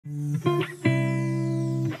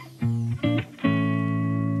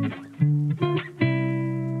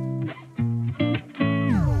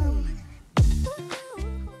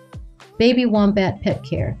Baby Wombat Pet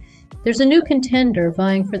Care. There's a new contender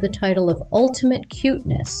vying for the title of Ultimate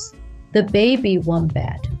Cuteness, the Baby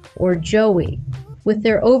Wombat, or Joey. With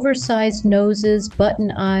their oversized noses,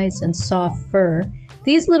 button eyes, and soft fur,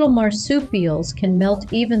 these little marsupials can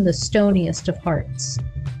melt even the stoniest of hearts.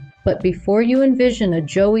 But before you envision a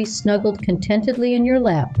Joey snuggled contentedly in your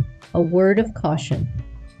lap, a word of caution.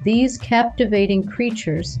 These captivating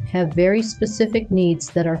creatures have very specific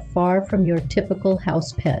needs that are far from your typical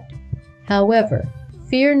house pet. However,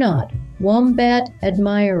 fear not, Wombat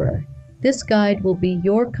Admirer. This guide will be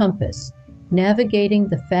your compass, navigating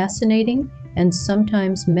the fascinating and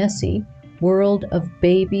sometimes messy world of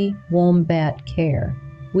baby wombat care.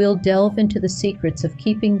 We'll delve into the secrets of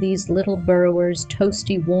keeping these little burrowers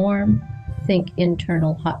toasty warm, think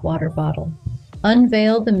internal hot water bottle.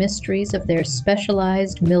 Unveil the mysteries of their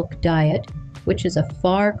specialized milk diet, which is a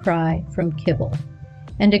far cry from kibble,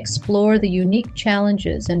 and explore the unique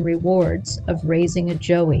challenges and rewards of raising a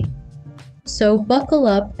Joey. So buckle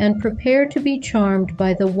up and prepare to be charmed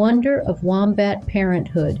by the wonder of wombat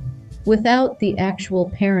parenthood, without the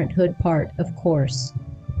actual parenthood part, of course.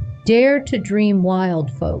 Dare to dream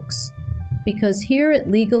wild, folks, because here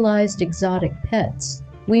at Legalized Exotic Pets,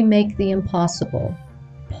 we make the impossible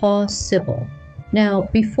possible. Now,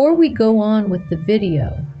 before we go on with the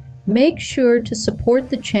video, make sure to support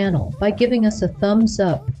the channel by giving us a thumbs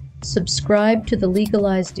up, subscribe to the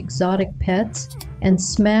Legalized Exotic Pets, and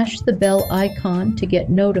smash the bell icon to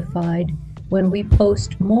get notified when we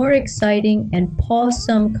post more exciting and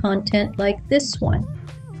pawsome content like this one.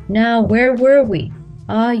 Now, where were we?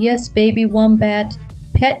 Ah, yes, Baby Wombat,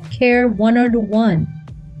 Pet Care 101.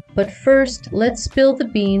 But first, let's spill the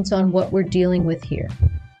beans on what we're dealing with here.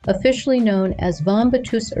 Officially known as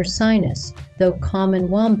Wombatus ursinus, though common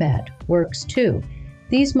wombat works too,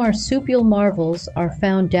 these marsupial marvels are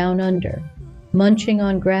found down under, munching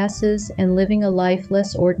on grasses and living a life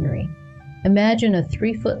less ordinary. Imagine a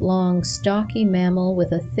 3-foot-long, stocky mammal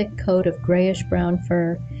with a thick coat of grayish-brown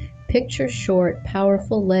fur. Picture short,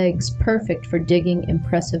 powerful legs perfect for digging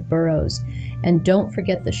impressive burrows. And don't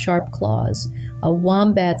forget the sharp claws. A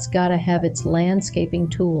wombat's gotta have its landscaping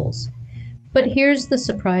tools. But here's the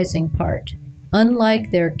surprising part.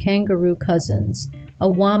 Unlike their kangaroo cousins, a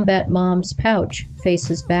wombat mom's pouch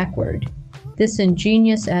faces backward. This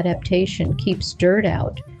ingenious adaptation keeps dirt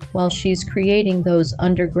out while she's creating those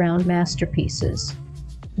underground masterpieces.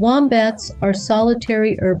 Wombats are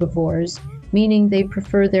solitary herbivores, meaning they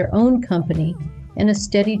prefer their own company and a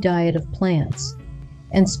steady diet of plants.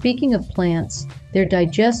 And speaking of plants, their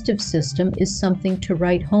digestive system is something to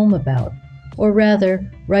write home about, or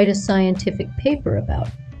rather, write a scientific paper about.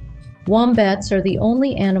 Wombats are the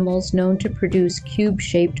only animals known to produce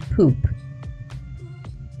cube-shaped poop.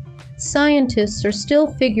 Scientists are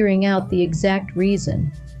still figuring out the exact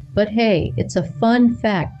reason, but hey, it's a fun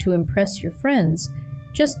fact to impress your friends,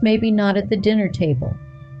 just maybe not at the dinner table.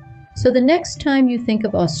 So the next time you think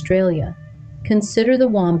of Australia, consider the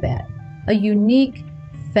wombat, a unique,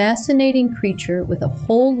 fascinating creature with a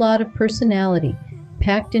whole lot of personality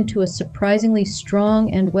packed into a surprisingly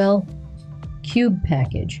strong and, well, cube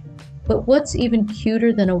package. But what's even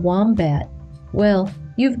cuter than a wombat? Well,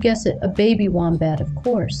 you've guessed it, a baby wombat, of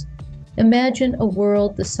course. Imagine a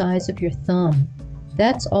world the size of your thumb.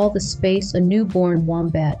 That's all the space a newborn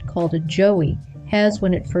wombat, called a Joey, has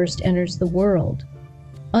when it first enters the world.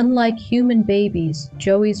 Unlike human babies,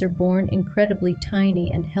 Joeys are born incredibly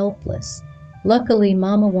tiny and helpless. Luckily,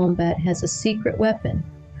 Mama Wombat has a secret weapon,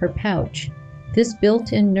 her pouch. This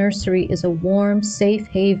built-in nursery is a warm, safe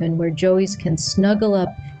haven where Joeys can snuggle up,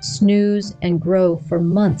 snooze, and grow for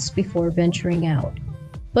months before venturing out.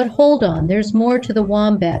 But hold on, there's more to the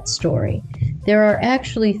wombat story. There are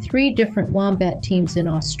actually 3 different wombat teams in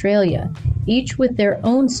Australia, each with their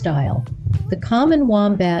own style. The common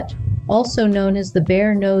wombat, also known as the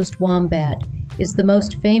bare-nosed wombat, is the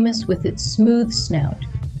most famous with its smooth snout.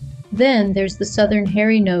 Then there's the southern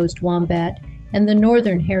hairy-nosed wombat and the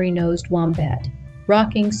northern hairy-nosed wombat,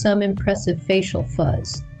 rocking some impressive facial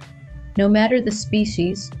fuzz. No matter the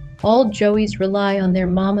species, all Joeys rely on their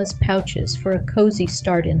mama's pouches for a cozy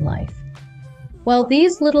start in life. While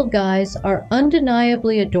these little guys are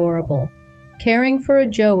undeniably adorable, caring for a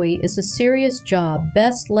Joey is a serious job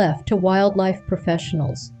best left to wildlife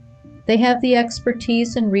professionals. They have the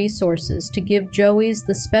expertise and resources to give Joeys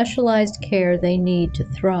the specialized care they need to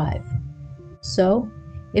thrive. So,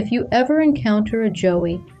 if you ever encounter a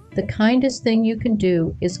Joey, the kindest thing you can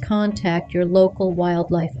do is contact your local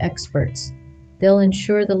wildlife experts. They'll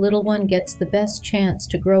ensure the little one gets the best chance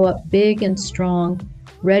to grow up big and strong,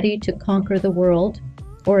 ready to conquer the world,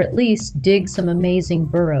 or at least dig some amazing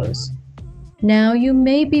burrows. Now you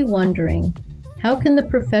may be wondering, how can the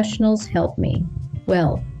professionals help me?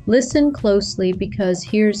 Well, listen closely because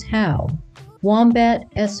here's how. Wombat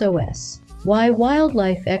SOS. Why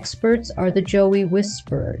wildlife experts are the Joey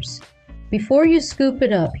whisperers. Before you scoop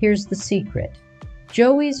it up, here's the secret.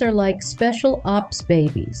 Joeys are like special ops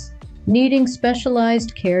babies, needing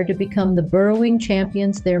specialized care to become the burrowing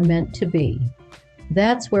champions they're meant to be.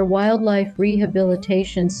 That's where wildlife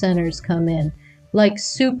rehabilitation centers come in, like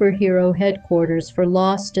superhero headquarters for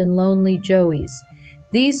lost and lonely Joeys.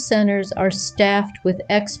 These centers are staffed with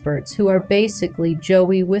experts who are basically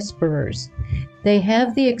Joey whisperers. They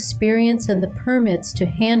have the experience and the permits to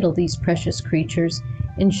handle these precious creatures,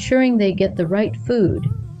 ensuring they get the right food,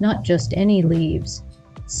 not just any leaves.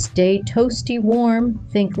 Stay toasty warm,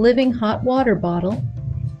 think living hot water bottle,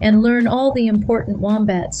 and learn all the important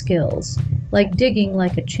wombat skills, like digging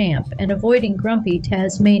like a champ and avoiding grumpy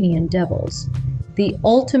Tasmanian devils. The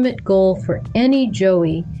ultimate goal for any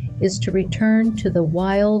Joey is to return to the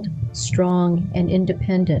wild, strong, and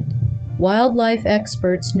independent. Wildlife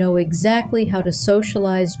experts know exactly how to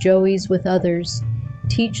socialize Joeys with others,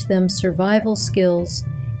 teach them survival skills,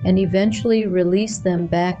 and eventually release them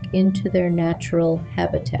back into their natural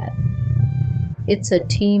habitat. It's a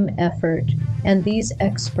team effort, and these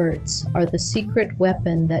experts are the secret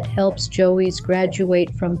weapon that helps Joeys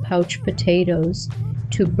graduate from pouch potatoes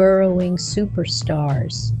to burrowing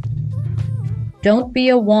superstars. Don't be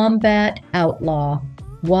a wombat outlaw.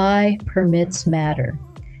 Why permits matter.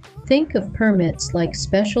 Think of permits like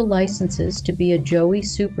special licenses to be a Joey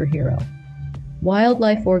superhero.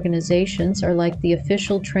 Wildlife organizations are like the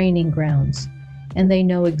official training grounds, and they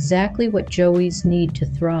know exactly what Joeys need to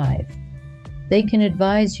thrive. They can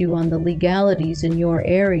advise you on the legalities in your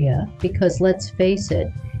area because, let's face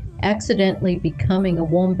it, accidentally becoming a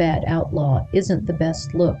wombat outlaw isn't the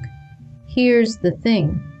best look. Here's the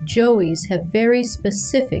thing, Joeys have very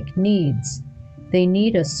specific needs. They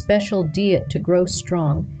need a special diet to grow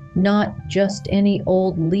strong, not just any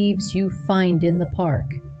old leaves you find in the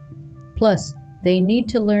park. Plus, they need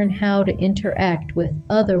to learn how to interact with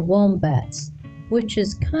other wombats, which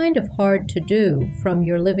is kind of hard to do from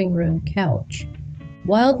your living room couch.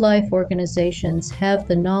 Wildlife organizations have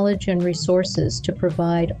the knowledge and resources to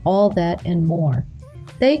provide all that and more.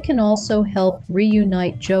 They can also help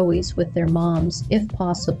reunite Joeys with their moms if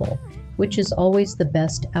possible, which is always the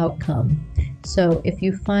best outcome. So if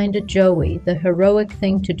you find a Joey, the heroic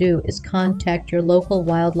thing to do is contact your local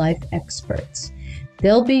wildlife experts.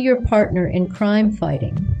 They'll be your partner in crime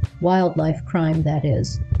fighting, wildlife crime that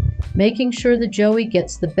is, making sure the Joey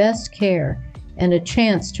gets the best care and a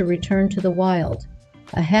chance to return to the wild.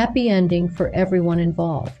 A happy ending for everyone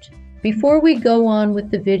involved. Before we go on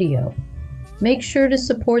with the video, make sure to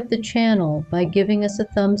support the channel by giving us a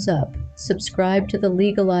thumbs up, subscribe to the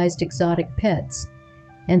Legalized Exotic Pets,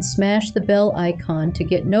 and smash the bell icon to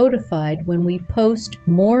get notified when we post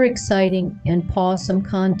more exciting and pawsome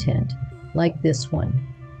content like this one.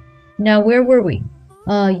 Now, where were we?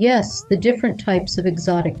 Yes, the different types of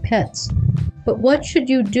exotic pets. But what should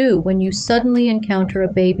you do when you suddenly encounter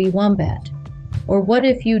a baby wombat? Or what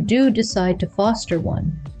if you do decide to foster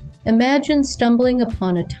one? Imagine stumbling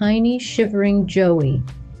upon a tiny, shivering Joey.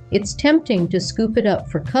 It's tempting to scoop it up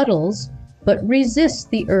for cuddles, but resist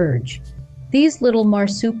the urge. These little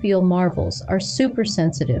marsupial marvels are super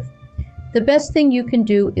sensitive. The best thing you can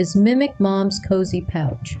do is mimic mom's cozy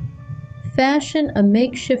pouch. Fashion a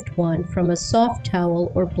makeshift one from a soft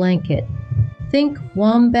towel or blanket. Think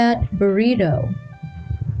wombat burrito.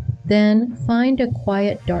 Then find a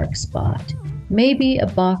quiet dark spot, maybe a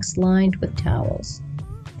box lined with towels.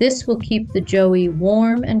 This will keep the Joey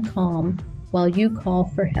warm and calm while you call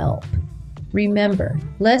for help. Remember,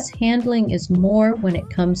 less handling is more when it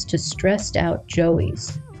comes to stressed out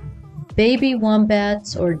Joeys. Baby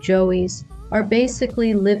wombats or Joeys are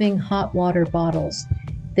basically living hot water bottles.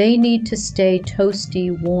 They need to stay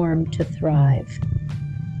toasty warm to thrive.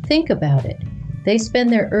 Think about it. They spend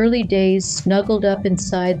their early days snuggled up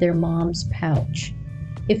inside their mom's pouch.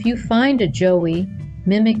 If you find a Joey,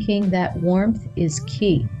 mimicking that warmth is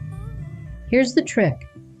key. Here's the trick.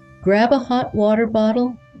 Grab a hot water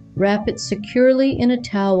bottle, wrap it securely in a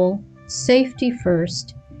towel, safety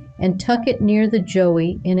first, and tuck it near the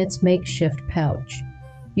Joey in its makeshift pouch.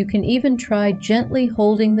 You can even try gently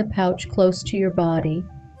holding the pouch close to your body,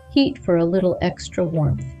 heat for a little extra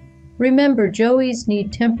warmth. Remember, Joeys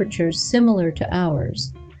need temperatures similar to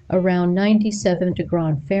ours, around 97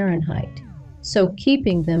 degrees Fahrenheit, so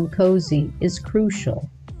keeping them cozy is crucial.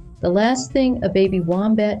 The last thing a baby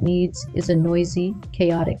wombat needs is a noisy,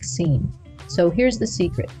 chaotic scene. So here's the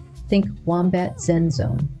secret. Think wombat zen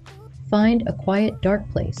zone. Find a quiet, dark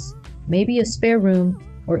place. maybe a spare room,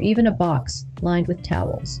 or even a box lined with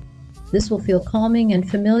towels. This will feel calming and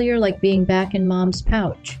familiar, like being back in mom's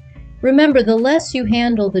pouch. Remember, the less you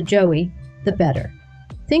handle the Joey, the better.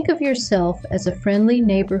 Think of yourself as a friendly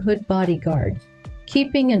neighborhood bodyguard,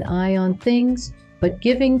 keeping an eye on things, but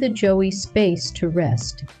giving the Joey space to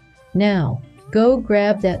rest. Now, go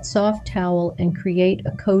grab that soft towel and create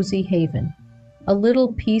a cozy haven. A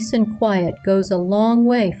little peace and quiet goes a long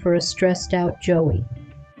way for a stressed out Joey.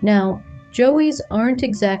 Now, Joeys aren't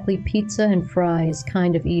exactly pizza and fries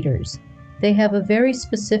kind of eaters. They have a very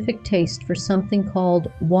specific taste for something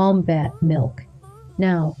called Wombat milk.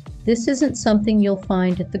 Now, this isn't something you'll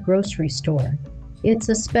find at the grocery store. It's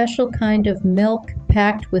a special kind of milk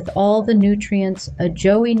packed with all the nutrients a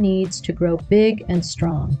Joey needs to grow big and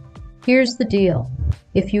strong. Here's the deal.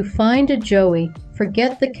 If you find a Joey,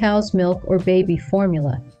 forget the cow's milk or baby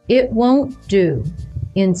formula. It won't do.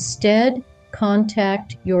 Instead,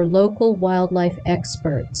 contact your local wildlife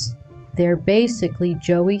experts. They're basically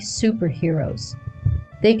Joey superheroes.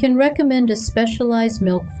 They can recommend a specialized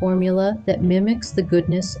milk formula that mimics the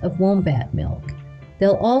goodness of Wombat milk.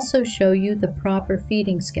 They'll also show you the proper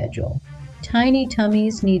feeding schedule. Tiny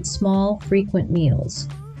tummies need small, frequent meals.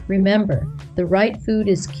 Remember, the right food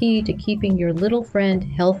is key to keeping your little friend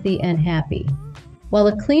healthy and happy. While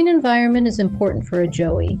a clean environment is important for a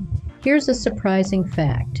Joey, here's a surprising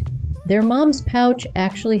fact. Their mom's pouch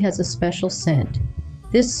actually has a special scent.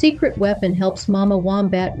 This secret weapon helps Mama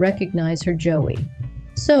Wombat recognize her Joey.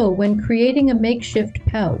 So, when creating a makeshift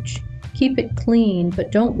pouch, keep it clean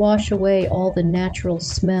but don't wash away all the natural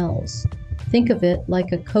smells. Think of it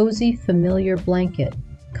like a cozy, familiar blanket,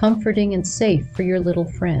 comforting and safe for your little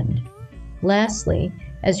friend. Lastly,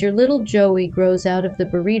 as your little Joey grows out of the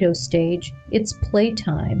burrito stage, it's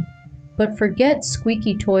playtime. But forget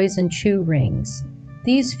squeaky toys and chew rings.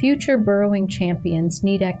 These future burrowing champions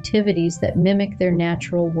need activities that mimic their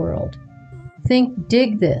natural world. Think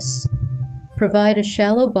dig this. Provide a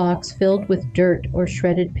shallow box filled with dirt or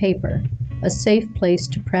shredded paper, a safe place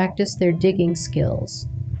to practice their digging skills.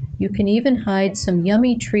 You can even hide some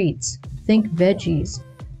yummy treats, think veggies,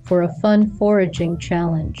 for a fun foraging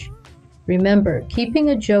challenge. Remember, keeping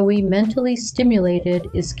a Joey mentally stimulated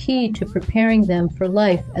is key to preparing them for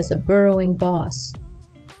life as a burrowing boss.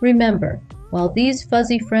 Remember, while these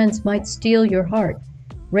fuzzy friends might steal your heart,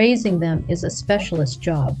 raising them is a specialist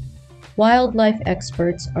job. Wildlife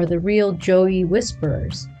experts are the real Joey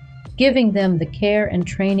whisperers, giving them the care and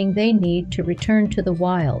training they need to return to the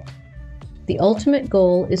wild. The ultimate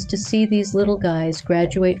goal is to see these little guys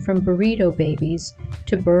graduate from burrito babies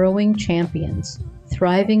to burrowing champions,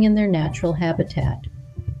 thriving in their natural habitat.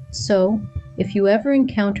 So, if you ever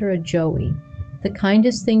encounter a Joey, the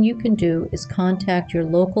kindest thing you can do is contact your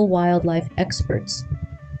local wildlife experts.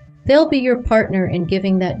 They'll be your partner in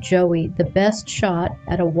giving that Joey the best shot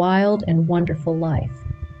at a wild and wonderful life.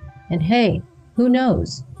 And hey, who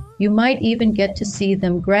knows? You might even get to see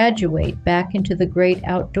them graduate back into the great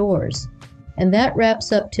outdoors. And that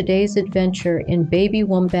wraps up today's adventure in Baby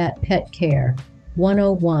Wombat Pet Care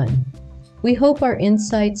 101. We hope our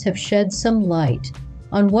insights have shed some light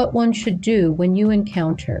on what one should do when you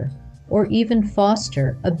encounter or even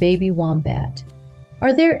foster a baby wombat.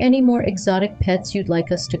 Are there any more exotic pets you'd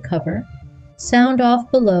like us to cover? Sound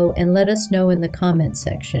off below and let us know in the comment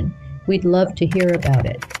section. We'd love to hear about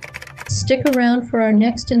it. Stick around for our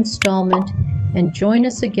next installment and join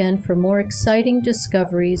us again for more exciting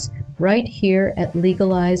discoveries right here at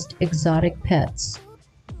Legalized Exotic Pets.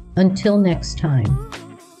 Until next time.